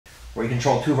where you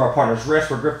control two of our partner's wrists.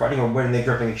 We're grip fighting or winning the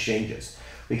gripping exchanges.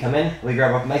 We come in, we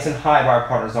grab up nice and high by our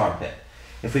partner's armpit.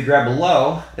 If we grab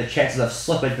low, the chances of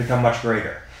slippage become much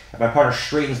greater. If my partner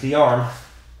straightens the arm,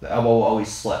 the elbow will always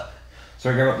slip. So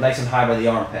we grab up nice and high by the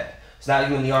armpit. So now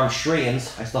even when the arm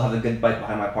straightens, I still have a good bite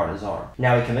behind my partner's arm.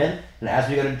 Now we come in, and as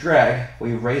we go to drag,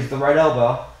 we raise the right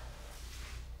elbow,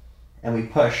 and we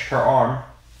push her arm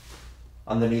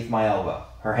underneath my elbow,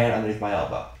 her hand underneath my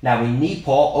elbow. Now we knee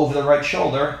pull over the right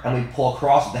shoulder, and we pull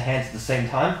across with the hands at the same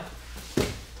time.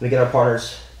 We get our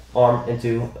partner's arm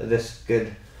into this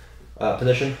good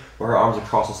position where her arm's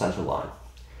across the center line.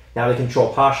 Now we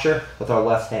control posture with our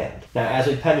left hand. Now as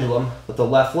we pendulum with the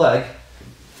left leg,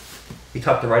 we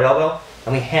tuck the right elbow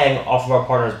and we hang off of our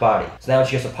partner's body. So now when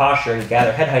she gets to posture and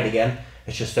gather head height again,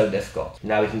 it's just so difficult.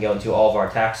 Now we can go into all of our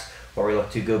attacks where we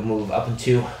look to go move up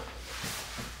into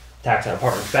attacks on our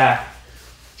partner's back,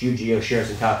 Juji, Shiro,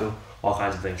 Senkaku, all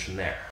kinds of things from there.